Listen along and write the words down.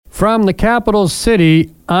From the capital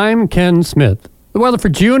city, I'm Ken Smith. The weather for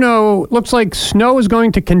Juneau looks like snow is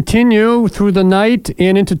going to continue through the night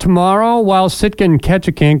and into tomorrow, while Sitka and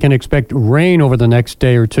Ketchikan can expect rain over the next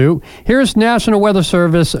day or two. Here's National Weather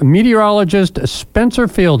Service meteorologist Spencer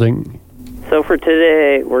Fielding. So for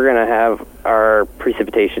today, we're going to have our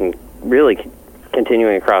precipitation really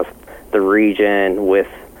continuing across the region, with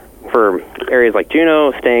for areas like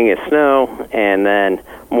Juneau staying as snow and then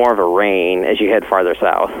more of a rain as you head farther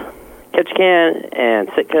south. Ketchikan and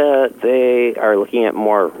Sitka, they are looking at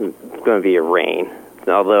more going to be a rain,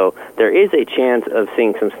 although there is a chance of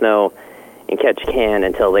seeing some snow in Ketchikan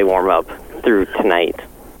until they warm up through tonight.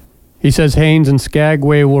 He says Haines and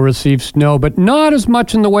Skagway will receive snow, but not as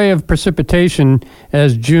much in the way of precipitation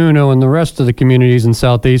as Juneau and the rest of the communities in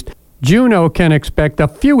southeast. Juneau can expect a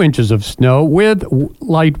few inches of snow with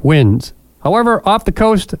light winds. However, off the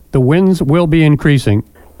coast, the winds will be increasing.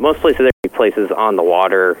 Most places, there will be places on the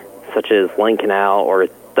water, such as Lane Canal or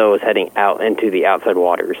those heading out into the outside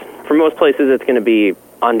waters. For most places, it's going to be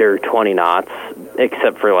under 20 knots,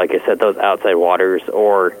 except for, like I said, those outside waters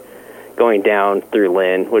or going down through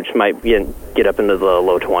Lynn, which might get up into the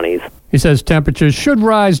low 20s. He says temperatures should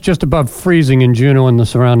rise just above freezing in Juneau and the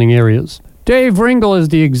surrounding areas. Dave Ringle is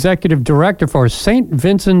the executive director for St.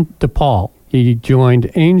 Vincent de Paul. He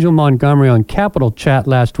joined Angela Montgomery on Capital Chat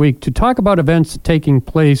last week to talk about events taking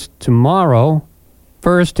place tomorrow.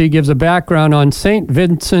 First, he gives a background on St.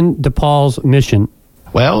 Vincent de Paul's mission.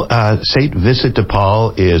 Well, St. Vincent de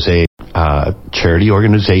Paul is a charity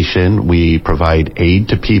organization. We provide aid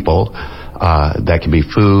to people. That can be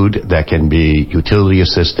food, that can be utility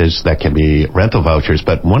assistance, that can be rental vouchers.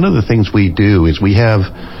 But one of the things we do is we have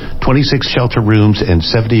 26 shelter rooms and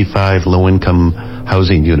 75 low-income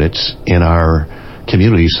housing units in our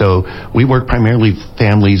community. So we work primarily with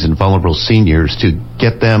families and vulnerable seniors to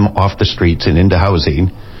get them off the streets and into housing.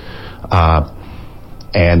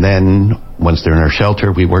 And then once they're in our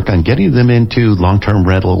shelter, we work on getting them into long-term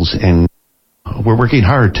rentals, and we're working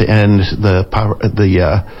hard to end the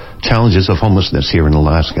challenges of homelessness here in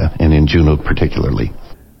Alaska and in Juneau particularly.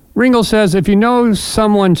 Ringle says if you know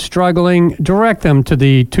someone struggling, direct them to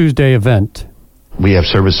the Tuesday event. We have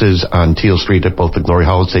services on Teal Street at both the Glory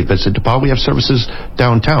Hall and St. Vincent de Paul. We have services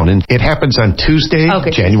downtown, and it happens on Tuesday,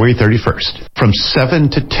 January 31st. From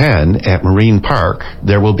 7 to 10 at Marine Park,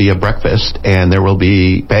 there will be a breakfast, and there will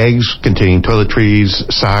be bags containing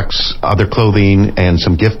toiletries, socks, other clothing, and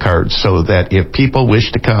some gift cards, so that if people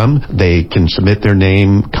wish to come, they can submit their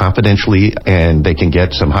name confidentially, and they can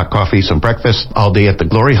get some hot coffee, some breakfast. All day at the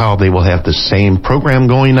Glory Hall, they will have the same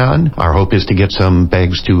program going on. Our hope is to get some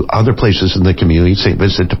bags to other places in the community, St.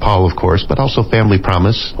 Vincent de Paul, of course, but also Family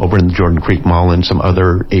Promise over in the Jordan Creek Mall and some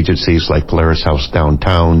other agencies like Polaris House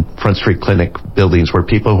downtown, Front Street Clinic buildings where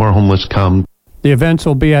people who are homeless come. The events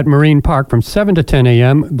will be at Marine Park from 7 to 10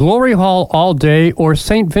 a.m., Glory Hall all day, or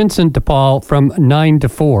St. Vincent de Paul from 9 to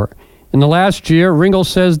 4. In the last year, Ringle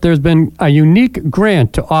says there's been a unique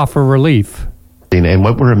grant to offer relief. And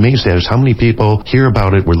what we're amazed at is how many people hear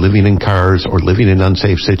about it. We're living in cars or living in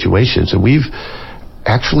unsafe situations, and we've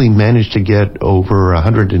actually managed to get over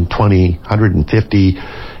 120, 150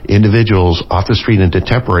 individuals off the street into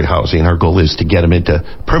temporary housing. Our goal is to get them into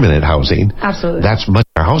permanent housing. Absolutely. That's much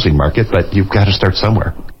our housing market, but you've got to start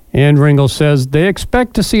somewhere. And Ringle says they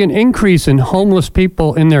expect to see an increase in homeless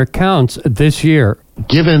people in their counts this year.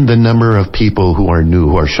 Given the number of people who are new,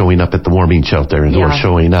 who are showing up at the warming shelter and who are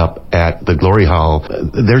showing up at the Glory Hall,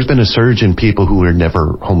 there's been a surge in people who were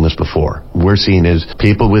never homeless before. We're seeing is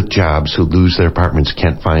people with jobs who lose their apartments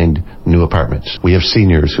can't find new apartments. We have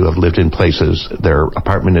seniors who have lived in places, their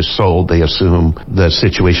apartment is sold, they assume the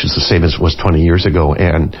situation's the same as it was 20 years ago,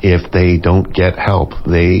 and if they don't get help,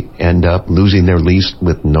 they end up losing their lease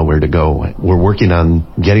with nowhere to go. We're working on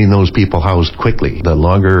getting those people housed quickly. The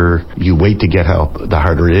longer you wait to get help, the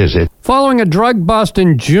harder it is. Following a drug bust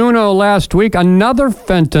in Juneau last week, another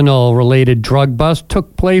fentanyl-related drug bust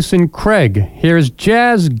took place in Craig. Here's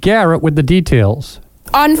Jazz Garrett with the details.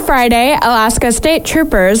 On Friday, Alaska State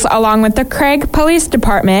Troopers, along with the Craig Police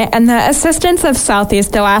Department and the assistance of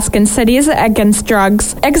Southeast Alaskan Cities Against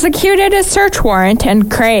Drugs, executed a search warrant in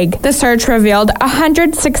Craig. The search revealed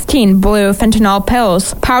 116 blue fentanyl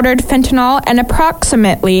pills, powdered fentanyl, and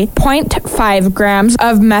approximately 0.5 grams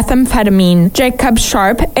of methamphetamine. Jacob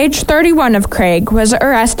Sharp, age 31 of Craig, was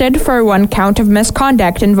arrested for one count of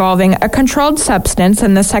misconduct involving a controlled substance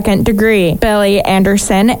in the second degree. Billy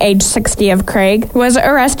Anderson, age 60 of Craig, was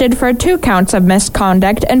arrested for 2 counts of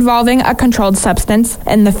misconduct involving a controlled substance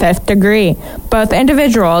in the 5th degree. Both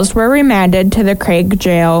individuals were remanded to the Craig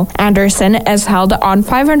jail. Anderson is held on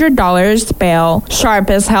 $500 bail. Sharp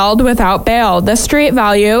is held without bail. The street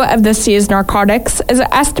value of the seized narcotics is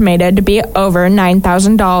estimated to be over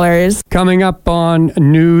 $9,000. Coming up on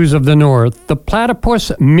News of the North, the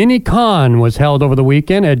Platypus Mini-Con was held over the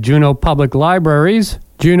weekend at Juneau Public Libraries.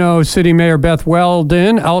 Juneau City Mayor Beth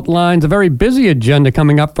Weldon outlines a very busy agenda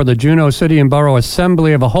coming up for the Juneau City and Borough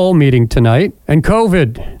Assembly of a Whole meeting tonight. And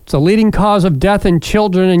COVID, it's a leading cause of death in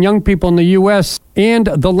children and young people in the U.S. and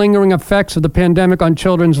the lingering effects of the pandemic on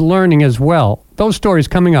children's learning as well. Those stories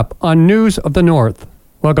coming up on News of the North.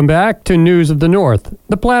 Welcome back to News of the North.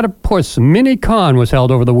 The Platypus Mini-Con was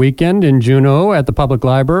held over the weekend in Juneau at the public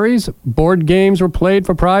libraries. Board games were played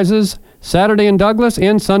for prizes Saturday in Douglas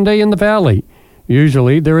and Sunday in the Valley.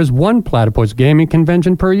 Usually, there is one platypus gaming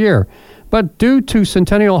convention per year. But due to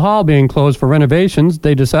Centennial Hall being closed for renovations,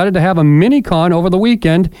 they decided to have a mini-con over the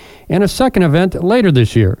weekend and a second event later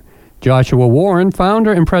this year. Joshua Warren,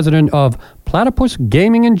 founder and president of Platypus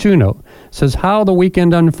Gaming in Juneau, says how the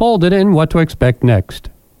weekend unfolded and what to expect next.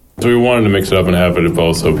 So we wanted to mix it up and have it at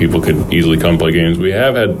both so people could easily come play games. We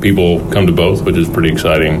have had people come to both, which is pretty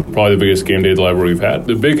exciting. Probably the biggest game day at the library we've had.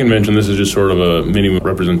 The big convention, this is just sort of a mini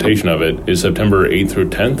representation of it, is September 8th through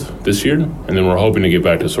 10th this year. And then we're hoping to get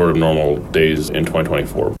back to sort of normal days in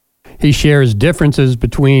 2024. He shares differences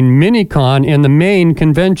between Mini-Con and the main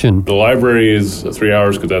convention. The library is 3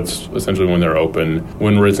 hours because that's essentially when they're open.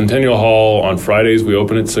 When we're at Centennial Hall on Fridays, we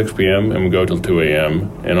open at 6 p.m. and we go till 2 a.m.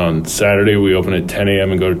 And on Saturday, we open at 10 a.m.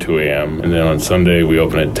 and go to 2 a.m. And then on Sunday, we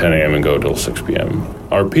open at 10 a.m. and go till 6 p.m.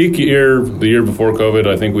 Our peak year, the year before COVID,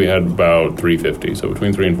 I think we had about 350, so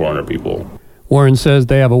between 300 and 400 people. Warren says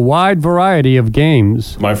they have a wide variety of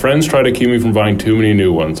games. My friends try to keep me from buying too many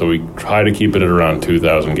new ones, so we try to keep it at around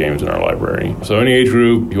 2,000 games in our library. So any age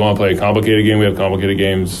group, if you want to play a complicated game, we have complicated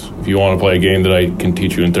games. If you want to play a game that I can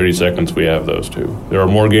teach you in 30 seconds, we have those too. There are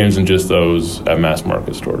more games than just those at mass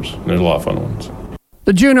market stores. There's a lot of fun ones.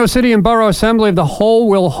 The Juneau City and Borough Assembly of the Whole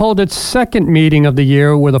will hold its second meeting of the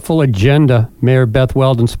year with a full agenda. Mayor Beth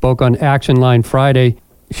Weldon spoke on Action Line Friday.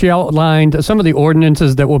 She outlined some of the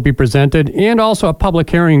ordinances that will be presented and also a public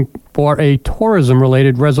hearing for a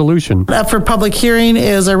tourism-related resolution. Up for public hearing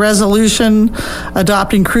is a resolution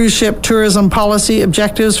adopting cruise ship tourism policy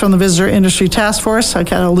objectives from the Visitor Industry Task Force. I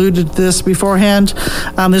kind of alluded to this beforehand.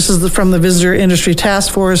 This is from the Visitor Industry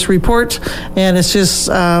Task Force report, and it's just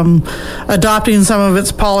adopting some of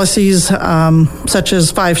its policies, such as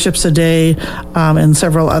 5 ships a day and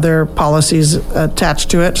several other policies attached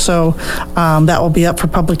to it. So that will be up for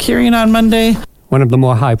public hearing on Monday. One of the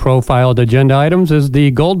more high-profile agenda items is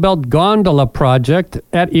the Gold Belt Gondola project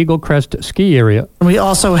at Eagle Crest Ski Area. We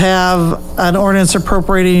also have an ordinance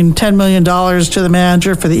appropriating $10 million to the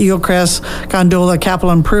manager for the Eagle Crest Gondola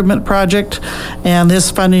Capital Improvement Project, and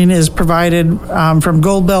this funding is provided from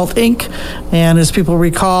Gold Belt Inc. And as people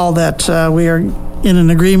recall, that we are in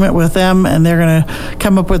an agreement with them, and they're going to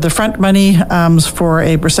come up with the front money for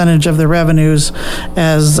a percentage of the revenues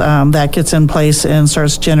as that gets in place and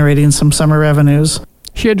starts generating some summer revenues.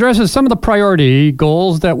 She addresses some of the priority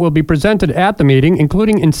goals that will be presented at the meeting,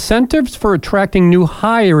 including incentives for attracting new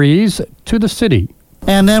hirees to the city.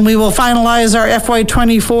 And then we will finalize our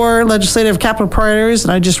FY24 legislative capital priorities,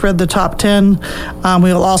 and I just read the top 10.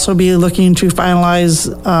 We will also be looking to finalize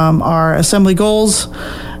our assembly goals.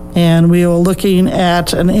 And we are looking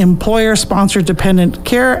at an employer-sponsored dependent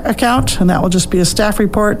care account, and that will just be a staff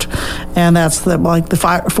report. And that's the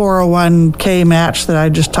 401k match that I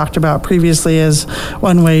just talked about previously as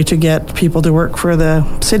one way to get people to work for the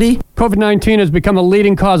city. COVID-19 has become a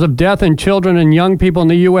leading cause of death in children and young people in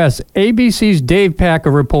the U.S. ABC's Dave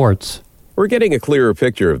Packer reports. We're getting a clearer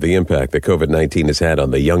picture of the impact that COVID-19 has had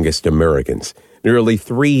on the youngest Americans. Nearly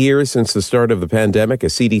 3 years since the start of the pandemic, a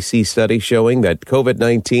CDC study showing that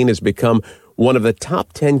COVID-19 has become one of the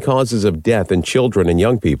top 10 causes of death in children and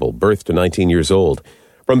young people birth to 19 years old.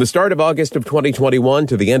 From the start of August of 2021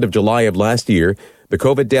 to the end of July of last year, the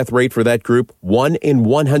COVID death rate for that group, 1 in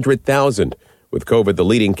 100,000, with COVID the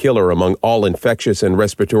leading killer among all infectious and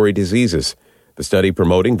respiratory diseases. The study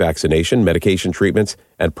promoting vaccination, medication treatments,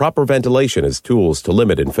 and proper ventilation as tools to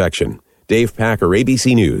limit infection. Dave Packer,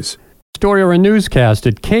 ABC News. Story or a newscast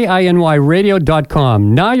at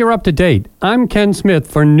KINYradio.com. Now you're up to date. I'm Ken Smith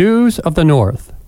for News of the North.